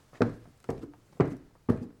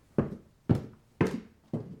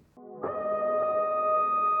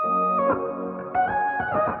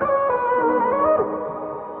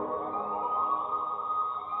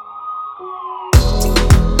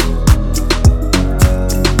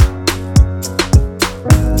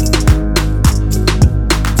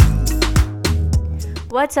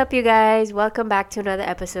What's up, you guys? Welcome back to another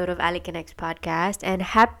episode of Ali Connects podcast. And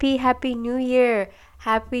happy New Year!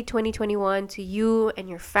 Happy 2021 to you and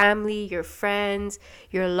your family, your friends,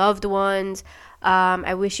 your loved ones.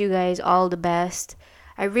 I wish you guys all the best.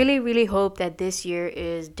 I really hope that this year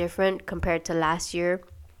is different compared to last year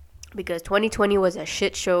because 2020 was a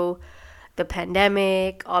shit show. The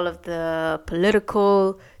pandemic, all of the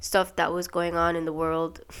political stuff that was going on in the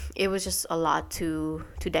world, it was just a lot to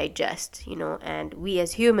digest, and we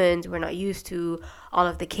as humans, we're not used to all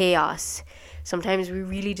of the chaos. Sometimes we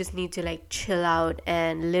really just need to chill out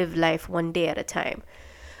and live life one day at a time.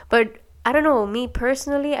 But I don't know, me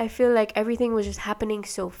personally, I feel like everything was just happening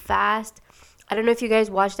so fast. I don't know if you guys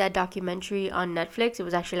watched that documentary on Netflix. It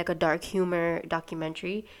was actually like a dark humor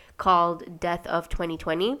documentary called Death of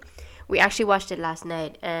 2020. We actually watched it last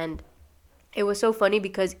night, and it was so funny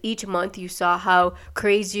because each month you saw how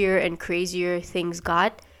crazier and crazier things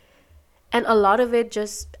got. And a lot of it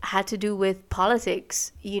just had to do with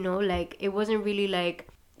politics, it wasn't really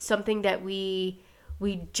something that we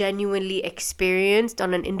genuinely experienced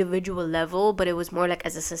on an individual level, but it was more like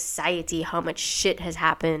as a society how much shit has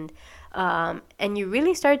happened. And you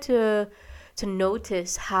really start to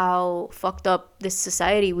notice how fucked up this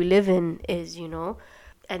society we live in is,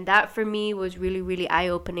 And that for me was really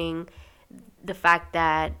eye-opening, the fact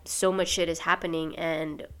that so much shit is happening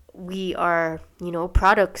and we are,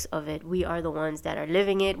 products of it. We are the ones that are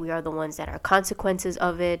living it. We are the ones that are consequences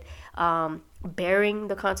of it, bearing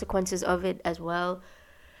the consequences of it as well.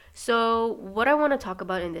 So what I want to talk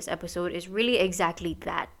about in this episode is really exactly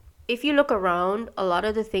that. If you look around, a lot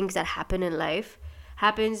of the things that happen in life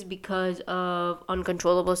happens because of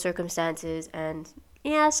uncontrollable circumstances, and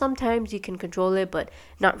yeah, sometimes you can control it, but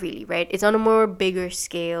not really, right? It's on a more bigger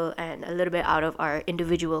scale and a little bit out of our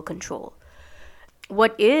individual control.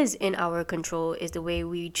 What is in our control is the way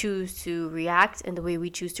we choose to react and the way we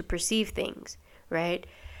choose to perceive things, right?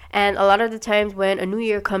 And a lot of the times when a new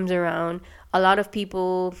year comes around, a lot of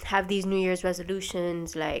people have these New Year's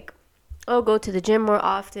resolutions like, go to the gym more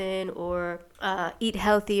often, or eat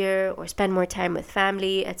healthier, or spend more time with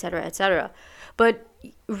family, etc., etc. But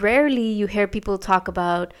rarely you hear people talk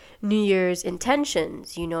about New Year's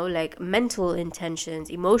intentions, like mental intentions,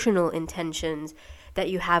 emotional intentions that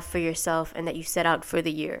you have for yourself and that you set out for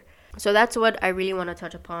the year. So that's what I really want to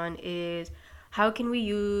touch upon is how can we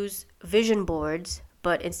use vision boards,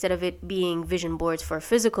 but instead of it being vision boards for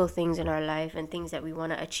physical things in our life and things that we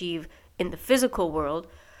want to achieve in the physical world,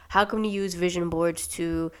 how can we use vision boards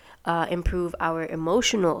to improve our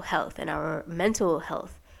emotional health and our mental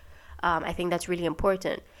health? I think that's really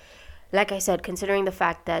important. Like I said, considering the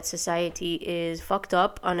fact that society is fucked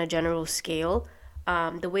up on a general scale,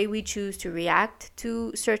 the way we choose to react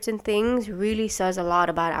to certain things really says a lot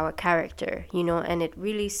about our character, and it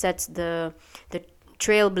really sets the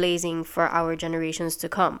trailblazing for our generations to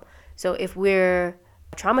come. So if we're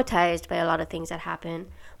traumatized by a lot of things that happen,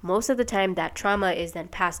 most of the time that trauma is then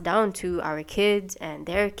passed down to our kids and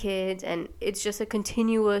their kids, and it's just a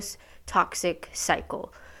continuous toxic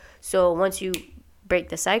cycle. So once you break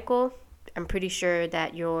the cycle, I'm pretty sure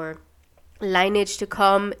that your lineage to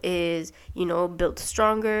come is, built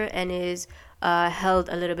stronger and is held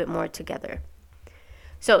a little bit more together.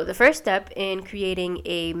 So the first step in creating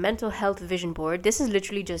a mental health vision board, this is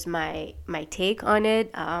literally just my take on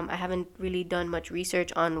it. I haven't really done much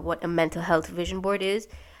research on what a mental health vision board is.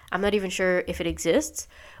 I'm not even sure if it exists.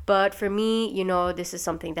 But for me, this is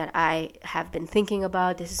something that I have been thinking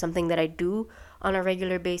about. This is something that I do on a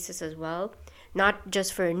regular basis as well. Not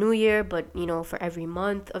just for a new year, but, for every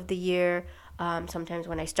month of the year. Sometimes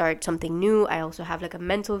when I start something new, I also have a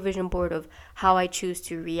mental vision board of how I choose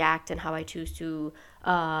to react and how I choose to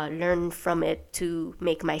learn from it to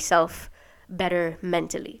make myself better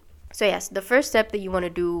mentally. So yes, the first step that you want to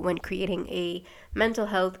do when creating a mental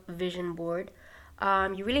health vision board,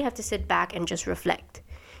 you really have to sit back and just reflect.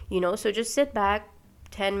 So just sit back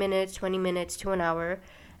 10 minutes, 20 minutes to an hour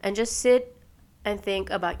and just sit and think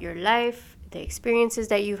about your life, the experiences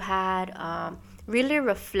that you've had. Really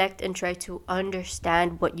reflect and try to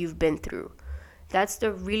understand what you've been through. That's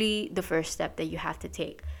the first step that you have to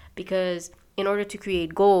take, because in order to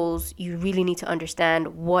create goals, you really need to understand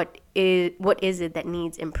what is it that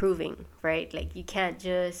needs improving, right? You can't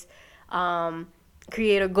just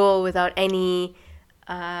create a goal without any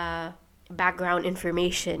background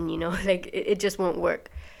information, it just won't work.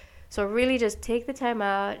 So really just take the time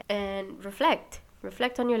out and reflect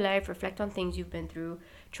on your life, reflect on things you've been through,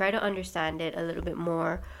 try to understand it a little bit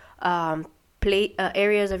more,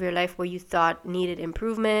 areas of your life where you thought needed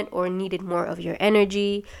improvement or needed more of your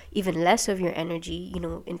energy, even less of your energy,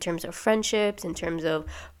 in terms of friendships, in terms of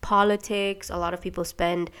politics. A lot of people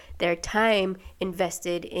spend their time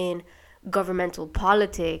invested in governmental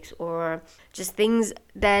politics or just things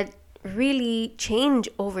that really change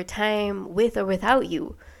over time with or without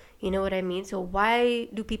you. You know what I mean? So why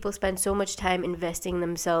do people spend so much time investing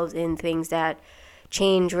themselves in things that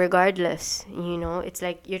change regardless? It's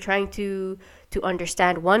like you're trying to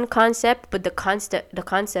understand one concept, but the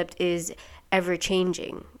concept is ever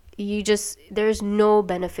changing. There's no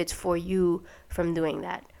benefits for you from doing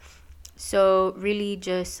that. So really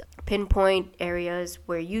just pinpoint areas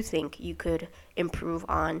where you think you could improve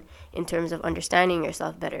on in terms of understanding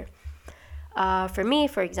yourself better. For me,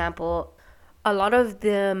 for example, a lot of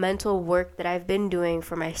the mental work that I've been doing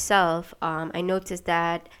for myself, I noticed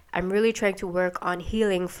that I'm really trying to work on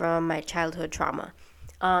healing from my childhood trauma.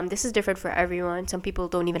 This is different for everyone. Some people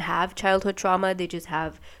don't even have childhood trauma. They just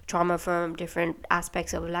have trauma from different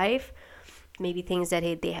aspects of life. Maybe things that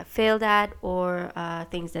they have failed at or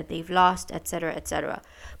things that they've lost, etc., etc.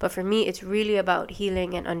 But for me, it's really about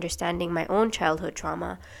healing and understanding my own childhood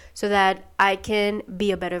trauma so that I can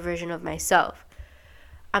be a better version of myself.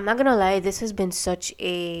 I'm not gonna lie, this has been such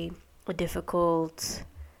a difficult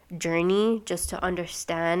journey just to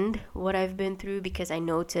understand what I've been through, because I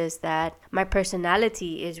noticed that my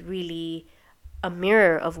personality is really a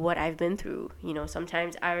mirror of what I've been through.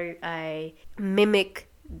 Sometimes I mimic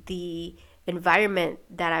the environment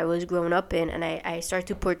that I was grown up in, and I start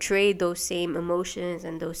to portray those same emotions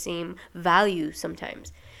and those same values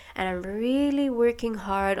sometimes. And I'm really working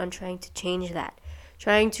hard on trying to change that.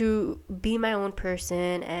 Trying to be my own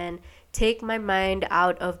person and take my mind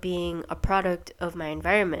out of being a product of my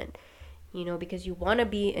environment, because you want to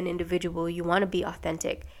be an individual, you want to be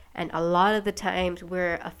authentic. And a lot of the times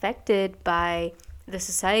we're affected by the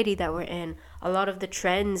society that we're in. A lot of the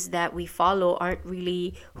trends that we follow aren't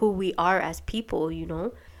really who we are as people.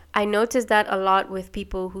 I noticed that a lot with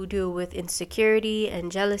people who deal with insecurity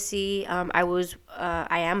and jealousy.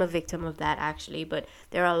 I am a victim of that, actually, but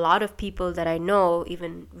there are a lot of people that I know,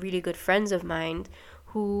 even really good friends of mine,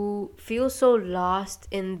 who feel so lost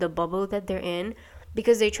in the bubble that they're in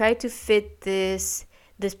because they try to fit this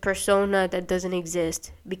persona that doesn't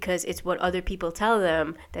exist because it's what other people tell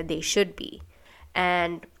them that they should be.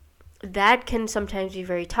 And that can sometimes be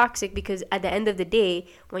very toxic, because at the end of the day,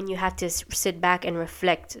 when you have to sit back and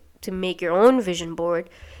reflect to make your own vision board,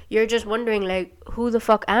 you're just wondering, like, who the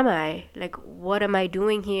fuck am I? Like, what am I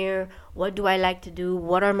doing here? What do I like to do?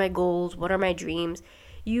 What are my goals? What are my dreams?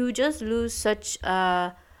 You just lose such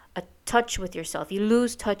a touch with yourself. You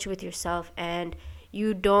lose touch with yourself, and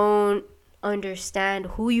you don't understand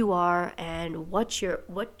who you are and what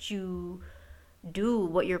you do,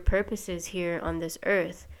 what your purpose is here on this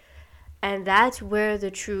earth. And that's where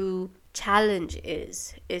the true challenge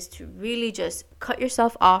is to really just cut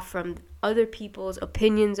yourself off from other people's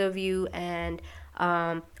opinions of you and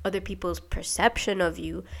other people's perception of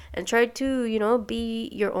you, and try to, be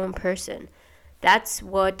your own person. That's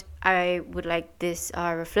what I would like this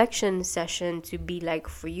reflection session to be like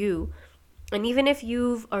for you. And even if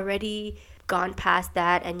you've already gone past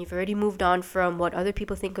that and you've already moved on from what other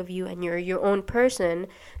people think of you and you're your own person,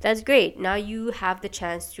 that's great. Now you have the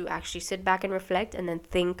chance to actually sit back and reflect and then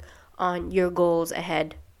think on your goals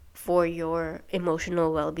ahead for your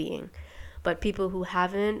emotional well-being. But people who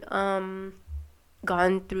haven't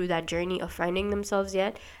gone through that journey of finding themselves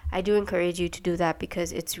yet, I do encourage you to do that,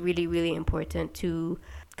 because it's really, really important to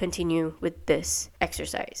continue with this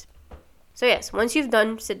exercise. So yes, once you've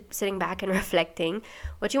done sitting back and reflecting,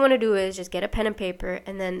 what you want to do is just get a pen and paper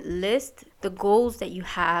and then list the goals that you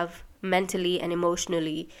have mentally and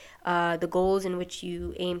emotionally, the goals in which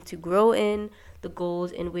you aim to grow in, the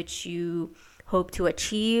goals in which you hope to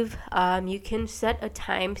achieve. You can set a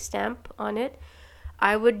timestamp on it.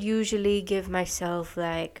 I would usually give myself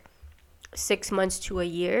like 6 months to a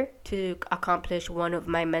year to accomplish one of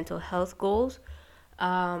my mental health goals.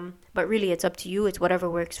 But really, it's up to you. It's whatever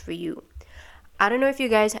works for you. I don't know if you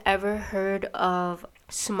guys ever heard of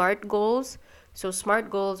SMART goals. So SMART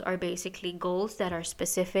goals are basically goals that are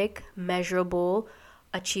specific, measurable,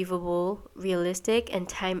 achievable, realistic, and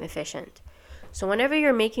time efficient. So whenever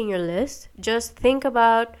you're making your list, just think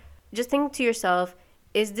to yourself,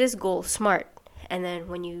 is this goal SMART? And then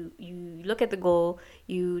when you look at the goal,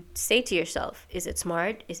 you say to yourself, is it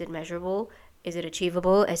SMART? Is it measurable? Is it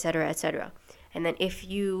achievable? Etc., etc. And then if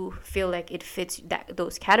you feel like it fits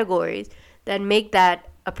those categories, then make that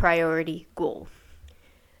a priority goal.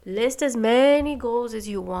 List as many goals as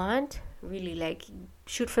you want. Really, like,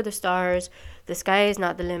 shoot for the stars. The sky is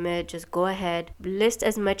not the limit. Just go ahead, list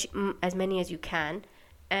as many as you can,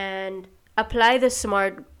 and apply the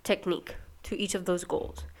SMART technique to each of those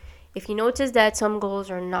goals. If you notice that some goals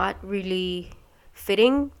are not really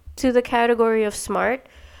fitting to the category of SMART,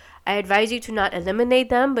 I advise you to not eliminate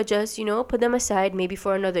them, but just, put them aside maybe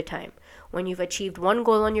for another time. When you've achieved one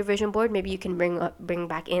goal on your vision board, maybe you can bring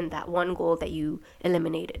back in that one goal that you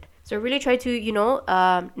eliminated. So really try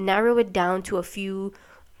to, narrow it down to a few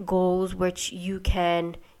goals which you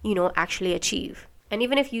can, actually achieve. And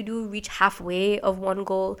even if you do reach halfway of one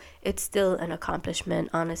goal, it's still an accomplishment,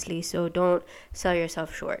 honestly. So don't sell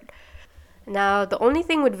yourself short. Now, the only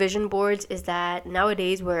thing with vision boards is that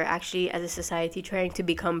nowadays we're actually, as a society, trying to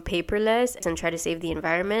become paperless and try to save the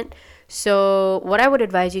environment. So what I would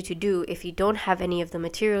advise you to do, if you don't have any of the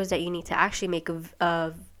materials that you need to actually make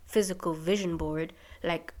a physical vision board,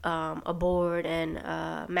 like a board and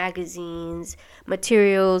magazines,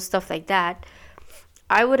 materials, stuff like that,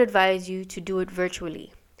 I would advise you to do it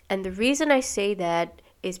virtually. And the reason I say that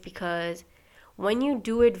is because when you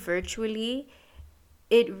do it virtually,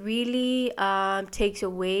 it really takes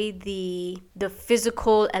away the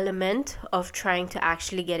physical element of trying to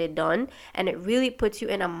actually get it done, and it really puts you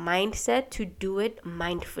in a mindset to do it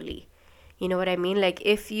mindfully. You know what I mean? Like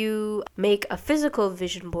if you make a physical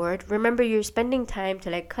vision board, remember you're spending time to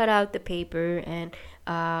like cut out the paper and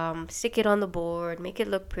stick it on the board, make it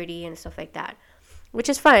look pretty and stuff like that, which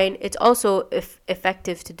is fine. It's also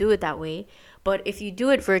effective to do it that way. But if you do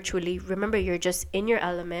it virtually, remember you're just in your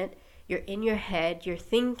element. You're in your head, you're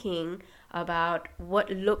thinking about what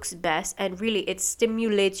looks best, and really it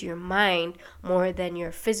stimulates your mind more than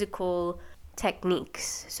your physical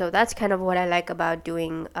techniques. So that's kind of what I like about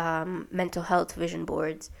doing mental health vision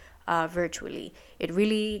boards virtually. It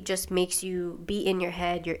really just makes you be in your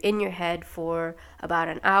head. You're in your head for about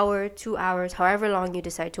an hour, 2 hours, however long you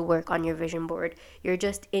decide to work on your vision board. You're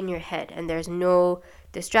just in your head, and there's no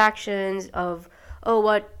distractions of, oh,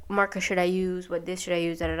 what marker should I use? What this should I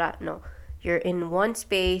use? Da, da, da. No, you're in one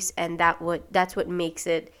space, and that's what makes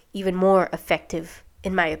it even more effective,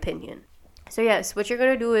 in my opinion. So yes, what you're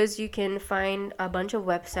gonna do is you can find a bunch of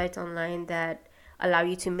websites online that allow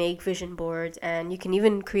you to make vision boards, and you can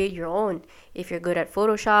even create your own. If you're good at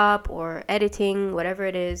Photoshop or editing, whatever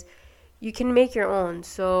it is, you can make your own.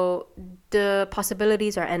 So the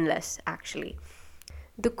possibilities are endless, actually.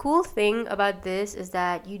 The cool thing about this is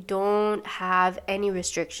that you don't have any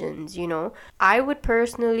restrictions, I would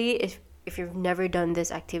personally, if you've never done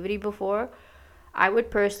this activity before, I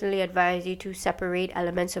would personally advise you to separate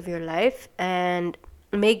elements of your life and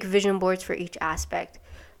make vision boards for each aspect.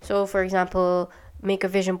 So, for example, make a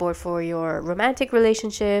vision board for your romantic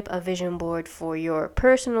relationship, a vision board for your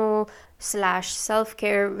personal /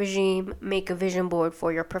 self-care regime, make a vision board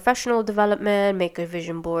for your professional development, make a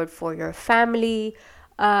vision board for your family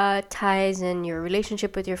ties and your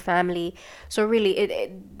relationship with your family. So really,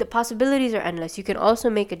 the possibilities are endless. You can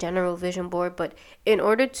also make a general vision board, but in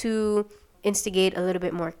order to instigate a little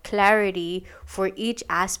bit more clarity for each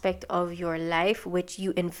aspect of your life which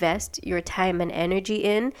you invest your time and energy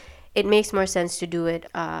in, it makes more sense to do it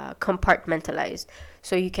compartmentalized,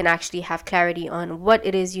 so you can actually have clarity on what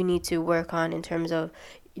it is you need to work on in terms of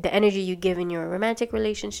the energy you give in your romantic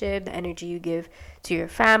relationship, the energy you give to your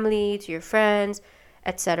family, to your friends,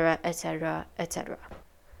 etc., etc., etc.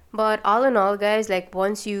 But all in all, guys, like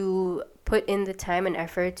once you put in the time and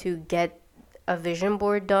effort to get a vision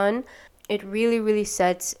board done, it really, really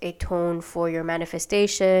sets a tone for your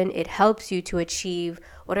manifestation. It helps you to achieve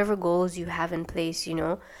whatever goals you have in place,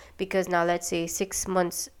 because now let's say 6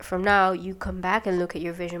 months from now, you come back and look at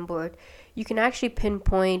your vision board. You can actually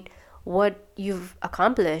pinpoint what you've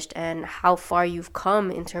accomplished and how far you've come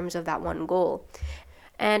in terms of that one goal.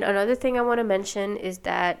 And another thing I want to mention is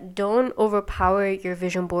that don't overpower your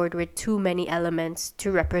vision board with too many elements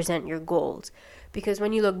to represent your goals. Because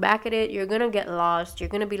when you look back at it, you're going to get lost. You're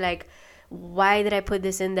going to be like, why did I put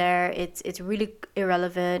this in there? It's really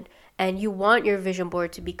irrelevant. And you want your vision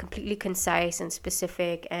board to be completely concise and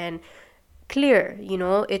specific and clear.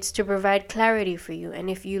 It's to provide clarity for you.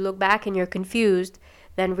 And if you look back and you're confused,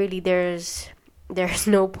 then really there's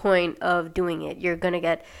no point of doing it.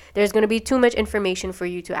 There's going to be too much information for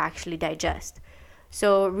you to actually digest.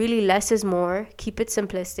 So really less is more. Keep it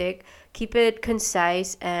simplistic, keep it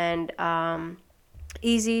concise, and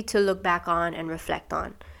easy to look back on and reflect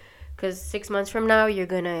on. Because 6 months from now, you're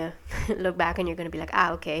going to look back and you're going to be like,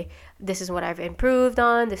 okay, this is what I've improved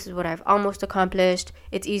on. This is what I've almost accomplished.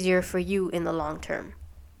 It's easier for you in the long term.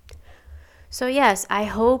 So yes, I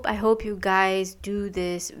hope you guys do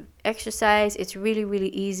this exercise. It's really, really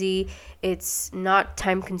easy. It's not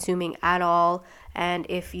time consuming at all. And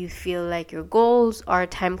if you feel like your goals are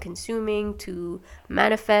time consuming to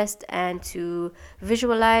manifest and to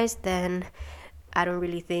visualize, then I don't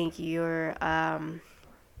really think you're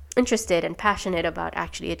interested and passionate about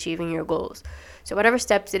actually achieving your goals. So whatever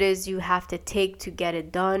steps it is you have to take to get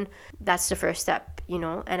it done, that's the first step,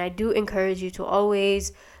 And I do encourage you to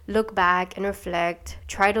always look back and reflect,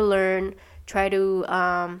 try to learn, try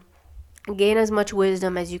to gain as much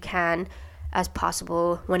wisdom as you can as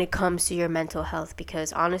possible when it comes to your mental health,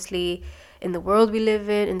 because honestly, in the world we live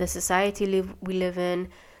in the society we live in,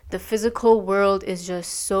 the physical world is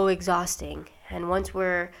just so exhausting. And once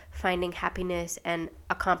we're finding happiness and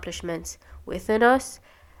accomplishments within us,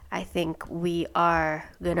 I think we are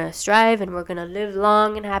gonna strive and we're gonna live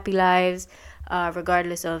long and happy lives,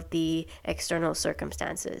 regardless of the external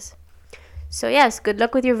circumstances. So yes, good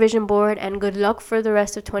luck with your vision board and good luck for the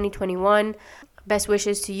rest of 2021. Best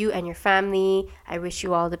wishes to you and your family. I wish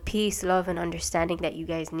you all the peace, love, and understanding that you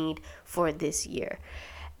guys need for this year.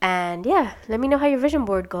 And yeah, let me know how your vision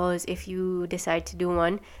board goes if you decide to do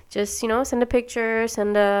one. Just, send a picture,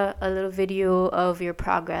 send a little video of your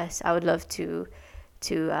progress. I would love to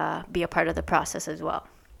be a part of the process as well.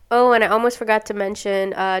 Oh, and I almost forgot to mention,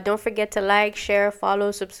 don't forget to like, share, follow,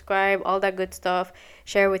 subscribe, all that good stuff.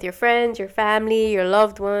 Share with your friends, your family, your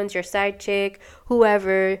loved ones, your side chick,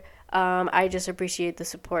 whoever. I just appreciate the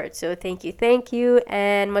support. So thank you,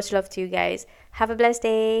 and much love to you guys. Have a blessed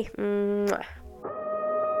day. Mwah.